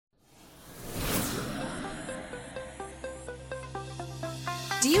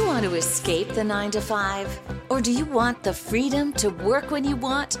Do you want to escape the 9 to 5? Or do you want the freedom to work when you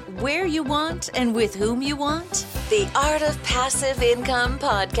want, where you want, and with whom you want? The Art of Passive Income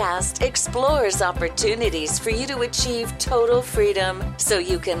podcast explores opportunities for you to achieve total freedom so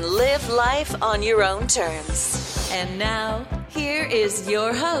you can live life on your own terms. And now, here is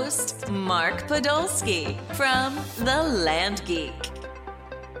your host, Mark Podolsky from The Land Geek.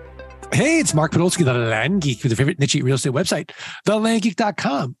 Hey, it's Mark Podolsky, the Land Geek, with your favorite niche real estate website,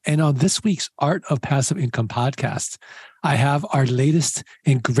 thelandgeek.com. And on this week's Art of Passive Income podcast, I have our latest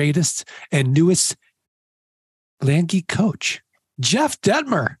and greatest and newest Land Geek coach, Jeff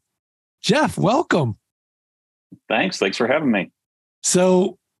Dettmer. Jeff, welcome. Thanks for having me.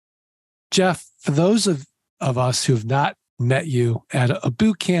 So, Jeff, for those of us who have not met you at a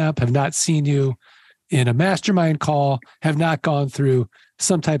boot camp, have not seen you in a mastermind call, have not gone through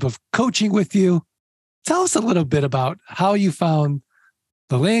some type of coaching with you, tell us a little bit about how you found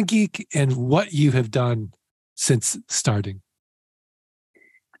the Land Geek and what you have done since starting.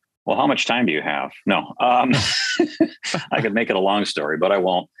 Well, how much time do you have? No, I could make it a long story, but I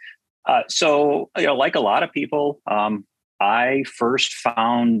won't. Like a lot of people, I first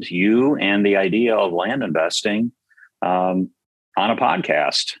found you and the idea of land investing on a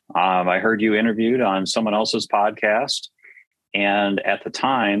podcast. I heard you interviewed on someone else's podcast. And at the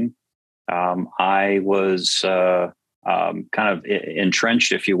time, I was kind of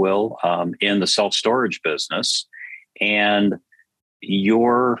entrenched, if you will, in the self-storage business. And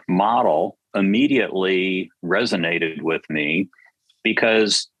your model immediately resonated with me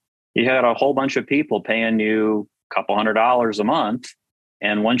because you had a whole bunch of people paying you a couple $100 a month.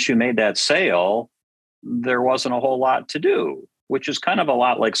 And once you made that sale, there wasn't a whole lot to do, which is kind of a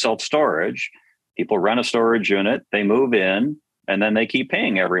lot like self-storage. People rent a storage unit, they move in, and then they keep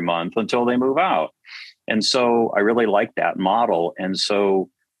paying every month until they move out. And so I really like that model. And so,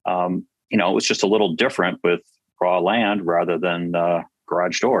 it was just a little different with raw land rather than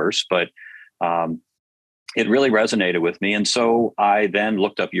garage doors, but it really resonated with me. And so I then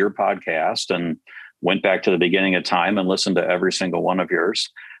looked up your podcast and went back to the beginning of time and listened to every single one of yours.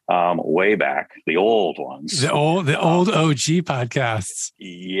 Way back, the old ones, the old OG podcasts.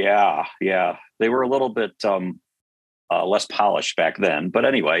 Yeah. They were a little bit less polished back then, but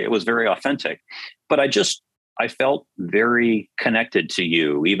anyway, it was very authentic. But I felt very connected to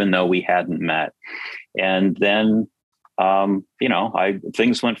you, even though we hadn't met. And then,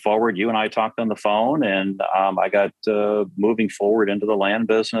 things went forward. You and I talked on the phone, and I got moving forward into the land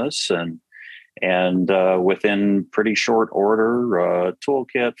business, and within pretty short order,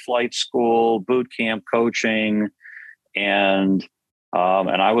 toolkit, flight school, boot camp coaching, and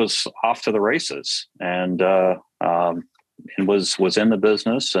I was off to the races, and was in the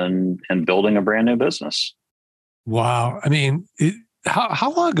business and building a brand new business. Wow! I mean,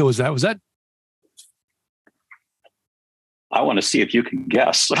 how long ago was that? Was that? I want to see if you can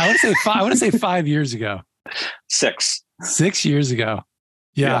guess. I want to say 5 years ago. 6 years ago.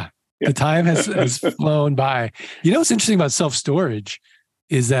 Yeah. The time has flown by. You know what's interesting about self-storage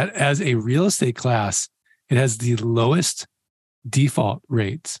is that as a real estate class, it has the lowest default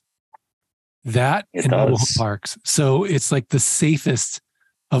rates. That and mobile home parks. So it's like the safest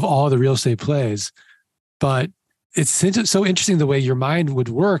of all the real estate plays. But it's so interesting the way your mind would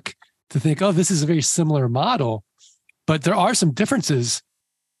work to think, oh, this is a very similar model. But there are some differences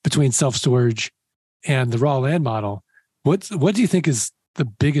between self-storage and the raw land model. What do you think is the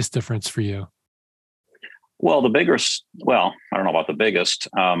biggest difference for you? Well, I don't know about the biggest,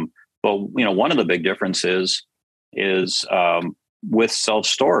 but one of the big differences is with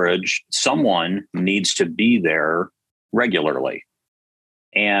self-storage, someone needs to be there regularly.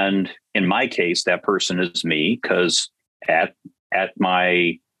 And in my case, that person is me, because at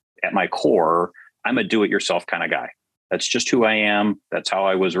my core, I'm a do-it-yourself kind of guy. That's just who I am. That's how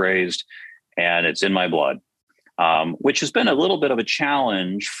I was raised, and it's in my blood. Which has been a little bit of a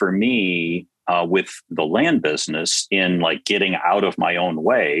challenge for me with the land business in like getting out of my own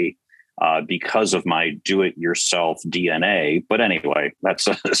way because of my do-it-yourself DNA. But anyway, that's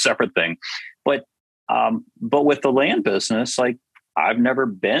a separate thing. But with the land business, like I've never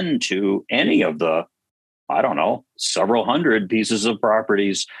been to any of the, several hundred pieces of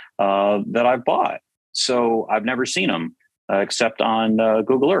properties that I've bought. So I've never seen them. Except on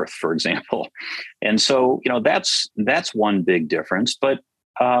Google Earth, for example. And so, that's one big difference. But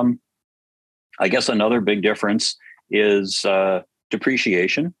I guess another big difference is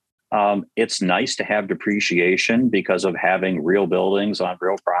depreciation. It's nice to have depreciation because of having real buildings on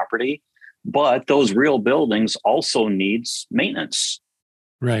real property, but those real buildings also needs maintenance.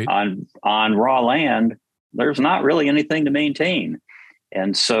 Right. On raw land, there's not really anything to maintain.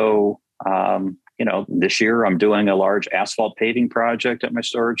 And so, this year I'm doing a large asphalt paving project at my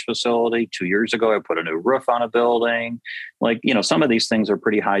storage facility. 2 years ago, I put a new roof on a building. Some of these things are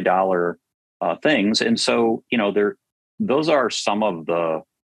pretty high dollar things. And so, those are some of the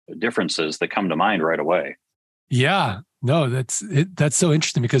differences that come to mind right away. Yeah, no, that's so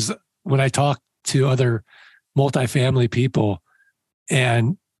interesting, because when I talk to other multifamily people,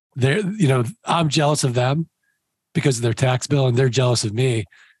 and I'm jealous of them because of their tax bill, and they're jealous of me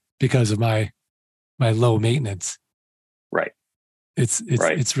because of my low maintenance. Right. It's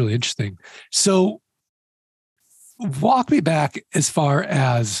really interesting. So walk me back as far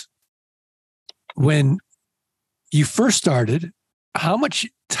as when you first started. How much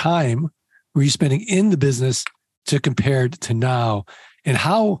time were you spending in the business to compared to now? And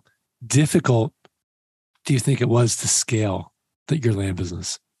how difficult do you think it was to scale your land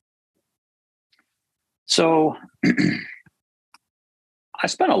business? So I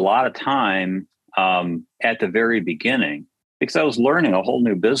spent a lot of time at the very beginning, because I was learning a whole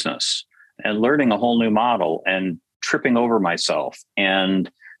new business and learning a whole new model and tripping over myself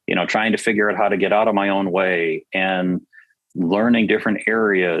and, trying to figure out how to get out of my own way and learning different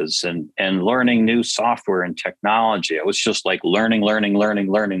areas and learning new software and technology. I was just like learning.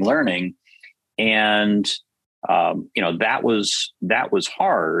 And, that was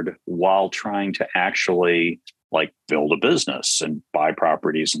hard while trying to actually build a business and buy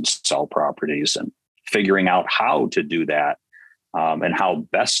properties and sell properties and figuring out how to do that, and how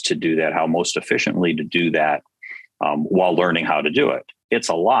best to do that, how most efficiently to do that, while learning how to do it. It's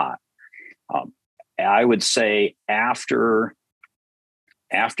a lot. I would say after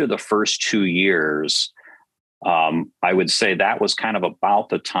the first 2 years, I would say that was kind of about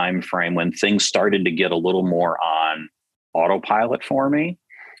the time frame when things started to get a little more on autopilot for me,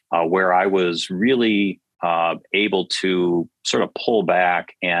 where I was really able to sort of pull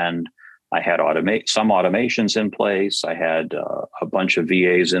back, and I had some automations in place. I had a bunch of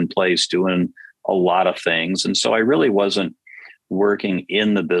VAs in place doing a lot of things. And so I really wasn't working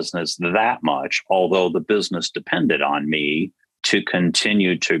in the business that much, although the business depended on me to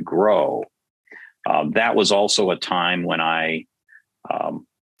continue to grow. That was also a time when I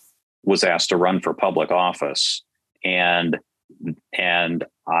was asked to run for public office, and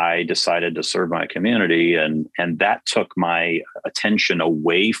I decided to serve my community, and that took my attention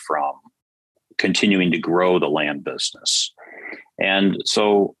away from continuing to grow the land business. And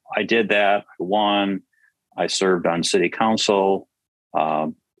so I did that. I won. I served on city council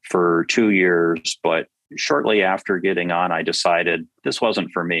for 2 years, but shortly after getting on, I decided this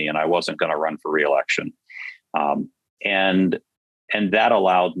wasn't for me, and I wasn't going to run for reelection. And that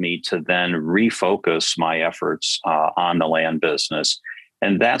allowed me to then refocus my efforts on the land business.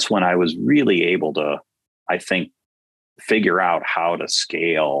 And that's when I was really able to, I think, figure out how to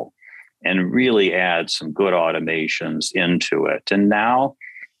scale and really add some good automations into it. And now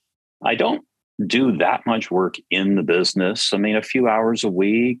I don't do that much work in the business. I mean, a few hours a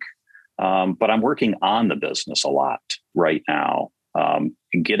week, but I'm working on the business a lot right now,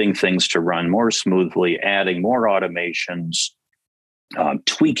 getting things to run more smoothly, adding more automations,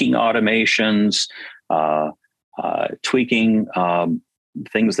 tweaking automations, tweaking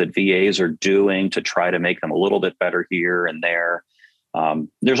things that VAs are doing to try to make them a little bit better here and there.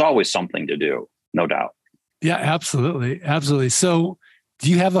 There's always something to do, no doubt. Yeah, absolutely. Absolutely. So do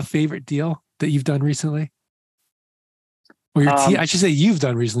you have a favorite deal that you've done recently? Or your team, I should say you've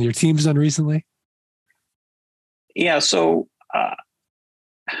done recently, your team's done recently? Yeah. So, I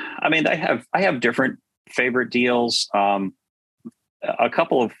have different favorite deals. A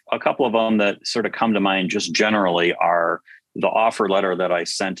couple of them that sort of come to mind just generally are the offer letter that I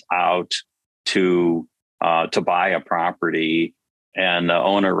sent out to buy a property, and the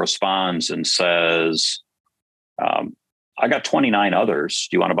owner responds and says, I got 29 others.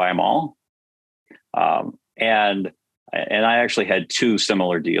 Do you want to buy them all? And I actually had 2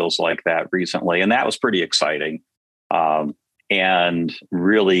 similar deals like that recently, and that was pretty exciting, and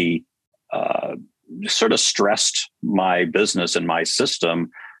really sort of stressed my business and my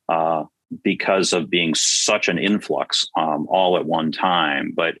system because of being such an influx all at one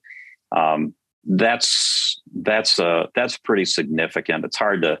time. But that's pretty significant. It's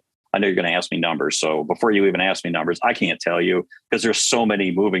hard to. I know you're going to ask me numbers, so before you even ask me numbers, I can't tell you because there's so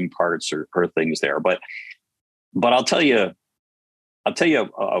many moving parts or things there. But I'll tell you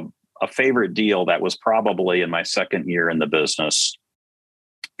a favorite deal that was probably in my second year in the business.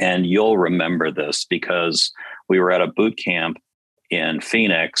 And you'll remember this because we were at a boot camp in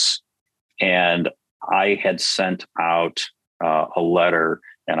Phoenix, and I had sent out a letter,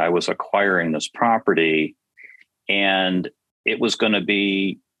 and I was acquiring this property, and it was going to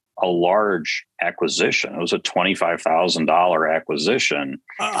be a large acquisition. It was a $25,000 acquisition.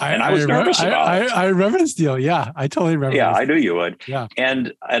 And I was nervous about it. I remember this deal. Yeah, I totally remember. Yeah, I knew you would. Yeah.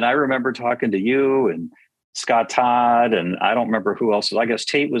 And I remember talking to you and Scott Todd, and I don't remember who else. I guess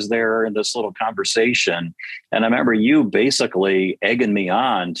Tate was there in this little conversation. And I remember you basically egging me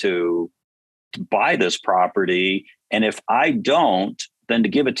on to buy this property. And if I don't, then to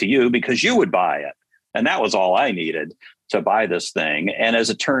give it to you because you would buy it. And that was all I needed to buy this thing. And as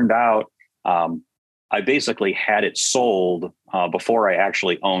it turned out, I basically had it sold before I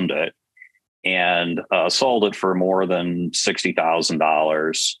actually owned it, and sold it for more than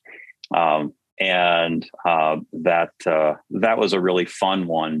 $60,000. And that was a really fun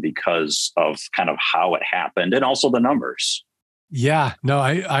one because of kind of how it happened and also the numbers. Yeah, no,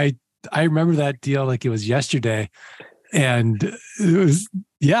 I remember that deal like it was yesterday, and it was,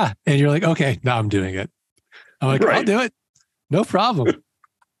 yeah. And you're like, okay, now I'm doing it. I'm like, right. I'll do it. No problem.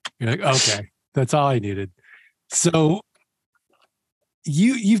 You're like, okay, that's all I needed. So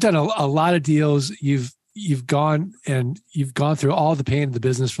you've done a lot of deals. You've gone through all the pain of the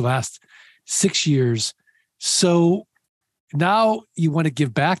business for the last 6 years. So now you want to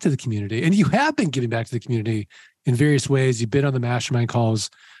give back to the community, and you have been giving back to the community in various ways. You've been on the mastermind calls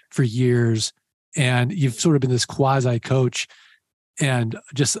for years, and you've sort of been this quasi coach and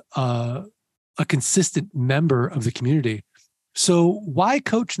just a consistent member of the community. So why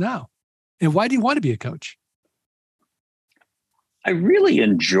coach now? And why do you want to be a coach? I really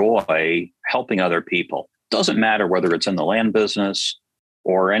enjoy helping other people. Doesn't matter whether it's in the land business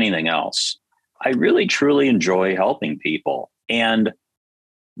or anything else. I really, truly enjoy helping people. And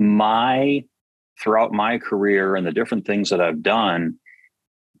throughout my career and the different things that I've done,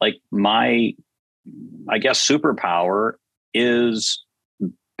 like my, I guess, superpower is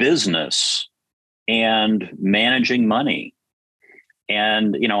business and managing money.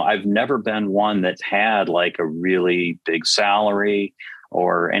 And, I've never been one that's had like a really big salary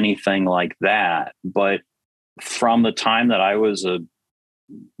or anything like that. But from the time that I was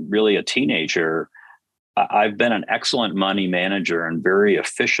really a teenager, I've been an excellent money manager and very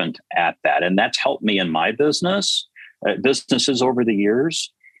efficient at that. And that's helped me in my businesses over the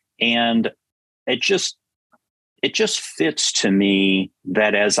years. And it just fits to me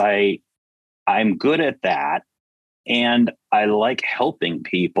that as I'm good at that, and I like helping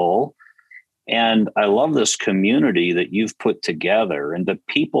people, and I love this community that you've put together, and the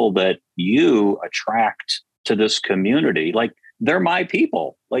people that you attract to this community, like they're my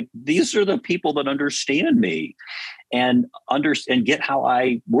people. Like these are the people that understand me and get how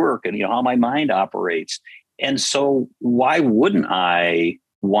I work and how my mind operates. And so why wouldn't I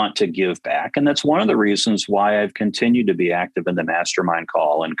want to give back? And that's one of the reasons why I've continued to be active in the mastermind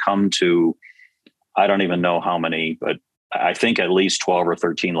call and come to, I don't even know how many, but I think at least 12 or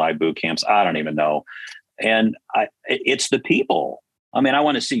 13 live boot camps. I don't even know. And it's the people. I mean, I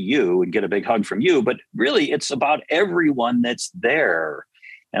want to see you and get a big hug from you, but really it's about everyone that's there.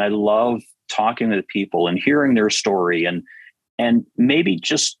 And I love talking with people and hearing their story and maybe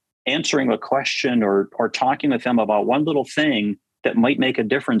just answering a question or talking with them about one little thing that might make a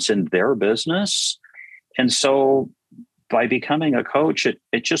difference in their business. And so by becoming a coach, it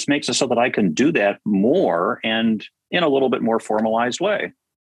just makes it so that I can do that more and in a little bit more formalized way.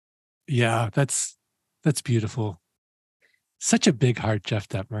 Yeah, that's beautiful. Such a big heart, Jeff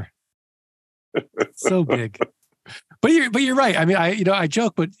Dettmer. So big. But you're right. I mean, I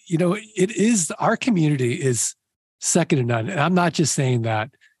joke, but it is, our community is second to none. And I'm not just saying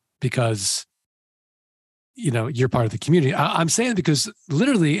that because you're part of the community. I'm saying it because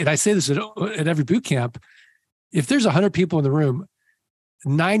literally, and I say this at every boot camp, if there's 100 people in the room,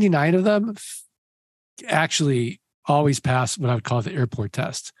 99 of them actually always pass what I would call the airport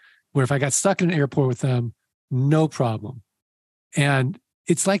test, where if I got stuck in an airport with them, no problem. And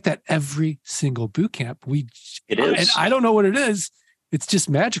it's like that every single boot camp. It is. And I don't know what it is. It's just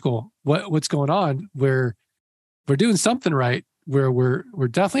magical what's going on, where we're doing something right, where we're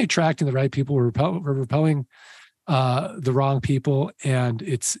definitely attracting the right people. We're repelling the wrong people. And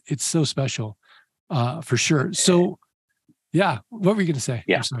it's so special. For sure. So, yeah. What were you going to say?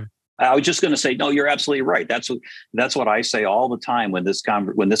 Yeah. I'm sorry. I was just going to say, no, you're absolutely right. That's what I say all the time when this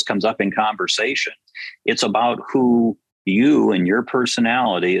comes up in conversation. It's about who you and your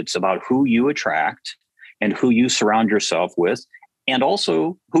personality. It's about who you attract and who you surround yourself with, and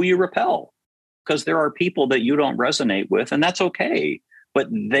also who you repel. Because there are people that you don't resonate with, and that's okay. But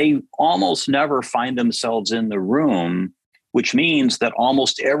they almost never find themselves in the room, which means that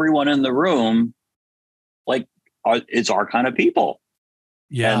almost everyone in the room it's our kind of people.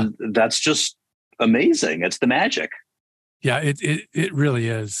 Yeah. And that's just amazing. It's the magic. Yeah, it really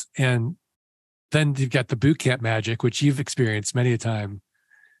is. And then you've got the boot camp magic, which you've experienced many a time,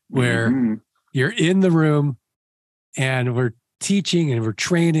 where you're in the room and we're teaching and we're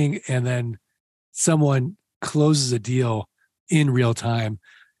training, and then someone closes a deal in real time.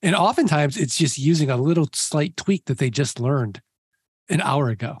 And oftentimes it's just using a little slight tweak that they just learned an hour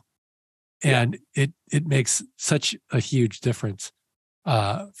ago. And it makes such a huge difference,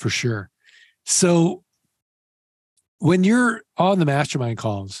 for sure. So when you're on the mastermind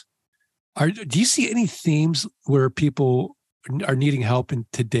calls, do you see any themes where people are needing help in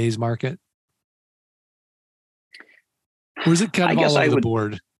today's market? Or is it kind of all over the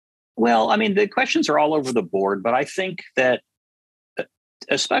board? Well, I mean, the questions are all over the board, but I think that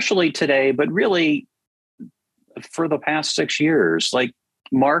especially today, but really for the past 6 years, like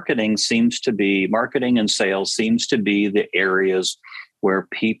marketing and sales seems to be the areas where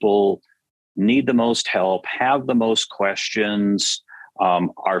people need the most help, have the most questions,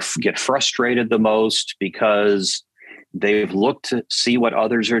 get frustrated the most because they've looked to see what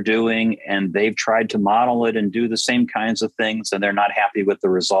others are doing and they've tried to model it and do the same kinds of things, and they're not happy with the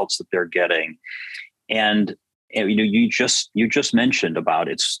results that they're getting. And you just mentioned about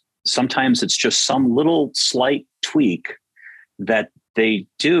it. Sometimes it's just some little slight tweak that they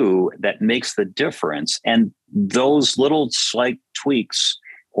do that makes the difference. And those little slight tweaks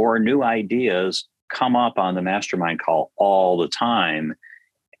or new ideas come up on the mastermind call all the time.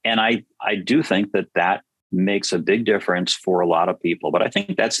 And I do think that makes a big difference for a lot of people. But I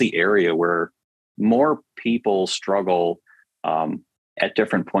think that's the area where more people struggle at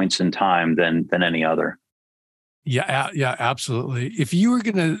different points in time than any other. Yeah, absolutely. If you were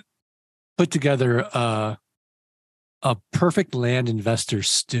going to put together a perfect land investor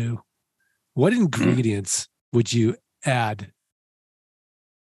stew, what ingredients would you add?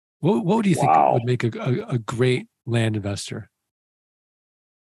 What do you think would make a great land investor?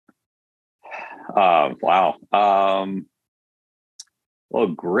 Wow. Well,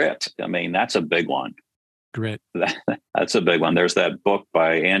 grit. I mean, that's a big one. Grit. That's a big one. There's that book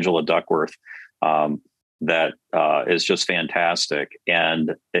by Angela Duckworth that is just fantastic,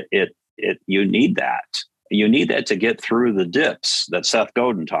 and you need that. You need that to get through the dips that Seth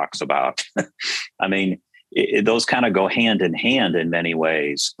Godin talks about. I mean, those kind of go hand in hand in many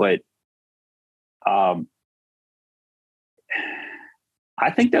ways, but I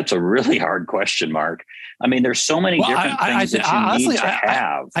think that's a really hard question, Mark. I mean, there's so many different things that you need to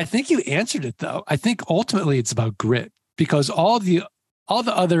have. I think you answered it, though. I think ultimately it's about grit, because all the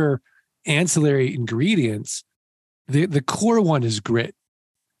other ancillary ingredients, the core one is grit.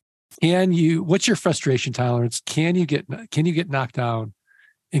 What's your frustration tolerance? Can you get knocked down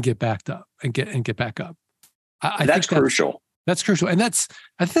and get backed up and get back up? I that's think crucial. That's crucial. And I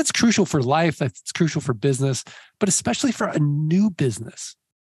think that's crucial for life. That's crucial for business, but especially for a new business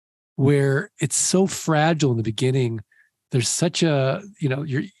where it's so fragile in the beginning. There's such you're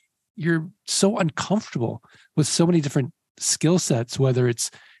so uncomfortable with so many different skill sets, whether it's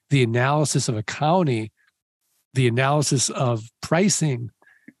the analysis of accounting, the analysis of pricing,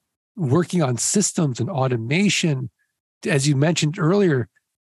 working on systems and automation, as you mentioned earlier,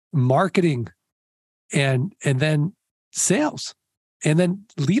 marketing, and then sales, and then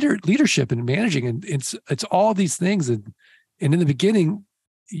leadership and managing. And it's all these things. And in the beginning,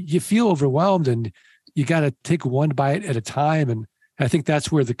 you feel overwhelmed and you got to take one bite at a time. And I think that's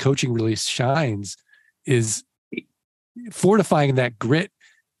where the coaching really shines, is fortifying that grit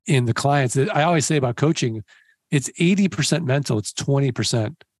in the clients. I always say about coaching, it's 80% mental, it's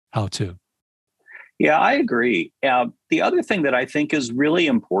 20% how to. Yeah, I agree. The other thing that I think is really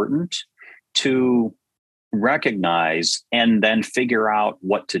important to recognize and then figure out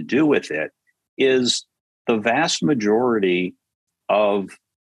what to do with it is the vast majority of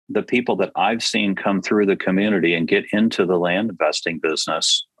the people that I've seen come through the community and get into the land investing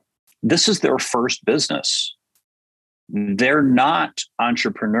business, this is their first business. They're not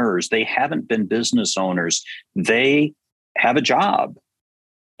entrepreneurs. They haven't been business owners. They have a job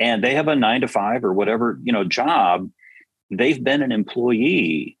and they have a 9-to-5 or whatever, job. They've been an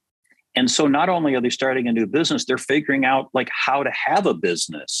employee. And so not only are they starting a new business, they're figuring out like how to have a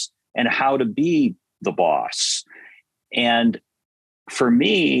business and how to be the boss. And for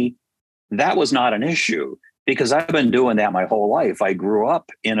me, that was not an issue because I've been doing that my whole life. I grew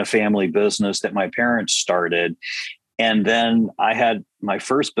up in a family business that my parents started. And then I had my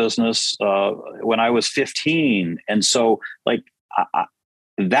first business when I was 15. And so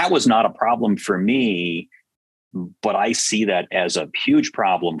that was not a problem for me. But I see that as a huge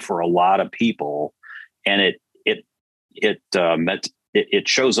problem for a lot of people, and it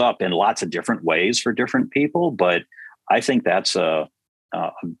shows up in lots of different ways for different people. But I think that's a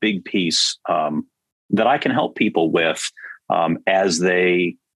big piece that I can help people with as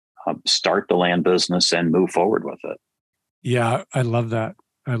they start the land business and move forward with it. Yeah, I love that.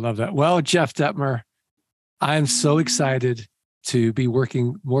 I love that. Well, Jeff Dettmer, I'm so excited to be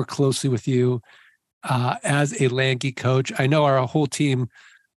working more closely with you as a Land Geek coach. I know our whole team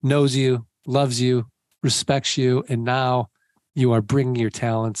knows you, loves you, respects you, and now you are bringing your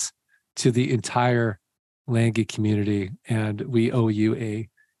talents to the entire Land Geek community, and we owe you a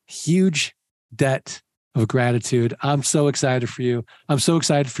huge debt of gratitude. I'm so excited for you. I'm so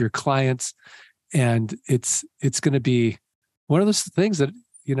excited for your clients, and it's going to be one of those things that,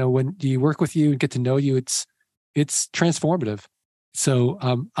 you know, when you work with you and get to know you, it's transformative. So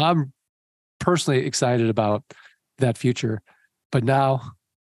I'm personally excited about that future. But now,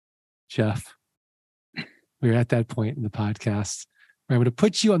 Jeff, we're at that point in the podcast where I'm going to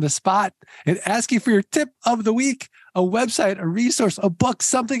put you on the spot and ask you for your tip of the week, a website, a resource, a book,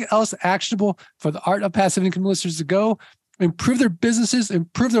 something else actionable for the Art of Passive Income listeners to go improve their businesses,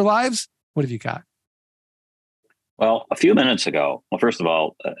 improve their lives. What have you got? Well, a few minutes ago, first of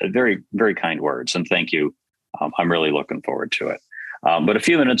all, very, very kind words, and thank you. I'm really looking forward to it. But a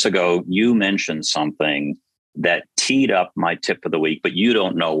few minutes ago, you mentioned something that teed up my tip of the week, but you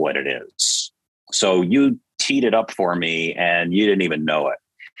don't know what it is. So you teed it up for me and you didn't even know it.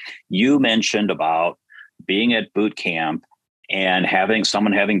 You mentioned about being at boot camp and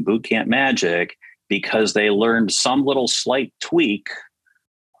having boot camp magic because they learned some little slight tweak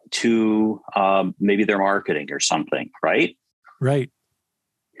to maybe their marketing or something, right? Right.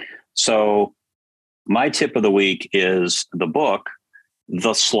 So my tip of the week is the book,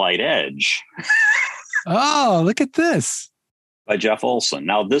 The Slight Edge. Oh, look at this. By Jeff Olson.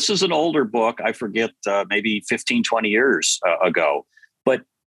 Now, this is an older book. I forget, maybe 15, 20 years ago. But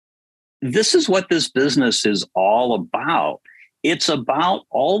this is what this business is all about. It's about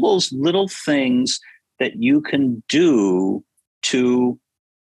all those little things that you can do to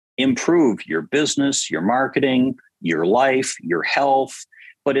improve your business, your marketing, your life, your health.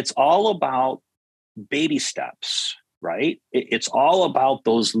 But it's all about baby steps, right? It's all about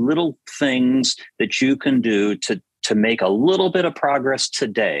those little things that you can do to make a little bit of progress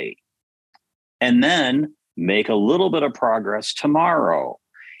today, and then make a little bit of progress tomorrow.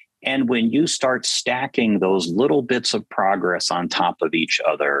 And when you start stacking those little bits of progress on top of each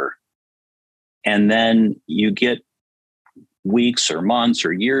other, and then you get weeks or months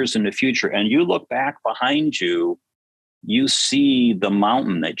or years in the future, and you look back behind you, you see the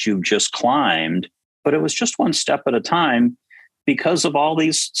mountain that you've just climbed, but it was just one step at a time because of all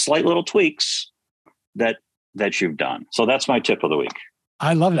these slight little tweaks that you've done. So that's my tip of the week.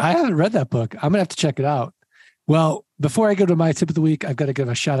 I love it. I haven't read that book. I'm going to have to check it out. Well, before I go to my tip of the week, I've got to give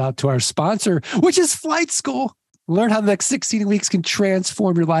a shout out to our sponsor, which is Flight School. Learn how the next 16 weeks can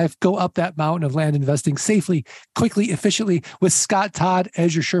transform your life. Go up that mountain of land investing safely, quickly, efficiently with Scott Todd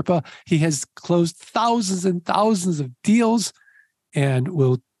as your Sherpa. He has closed thousands and thousands of deals and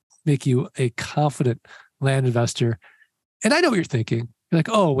will make you a confident land investor. And I know what you're thinking. You're like,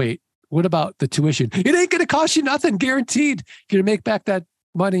 oh, wait, what about the tuition? It ain't going to cost you nothing, guaranteed. You're going to make back that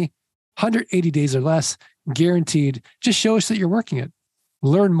money 180 days or less, guaranteed. Just show us that you're working it.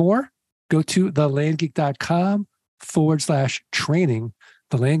 Learn more. Go to thelandgeek.com/training.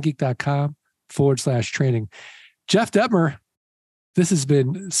 Thelandgeek.com/training. Jeff Dettmer, this has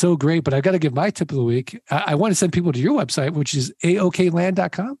been so great, but I've got to give my tip of the week. I want to send people to your website, which is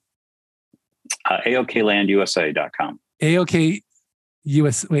aokland.com. aoklandusa.com.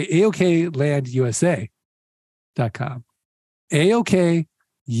 aoklandusa.com.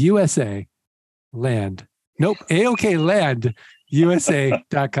 AOKUSA land. Nope.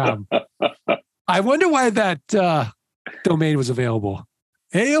 aoklandusa.com. I wonder why that domain was available.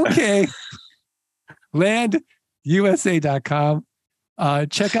 aoklandusa.com.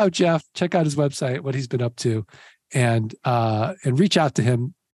 Check out Jeff. Check out his website, what he's been up to, and reach out to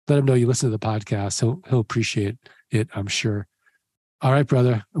him. Let him know you listen to the podcast. He'll appreciate it, I'm sure. All right,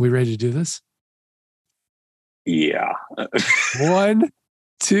 brother. Are we ready to do this? Yeah. 1,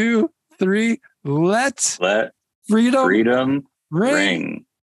 2, 3. Let freedom ring.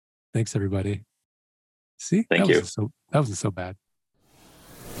 Thanks, everybody. See? Thank you. That wasn't so bad.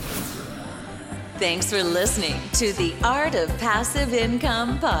 Thanks for listening to the Art of Passive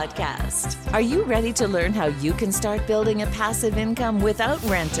Income podcast. Are you ready to learn how you can start building a passive income without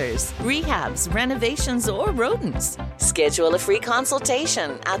renters, rehabs, renovations, or rodents? Schedule a free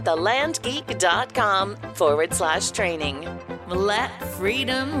consultation at thelandgeek.com/training. Let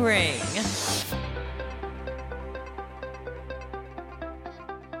freedom ring.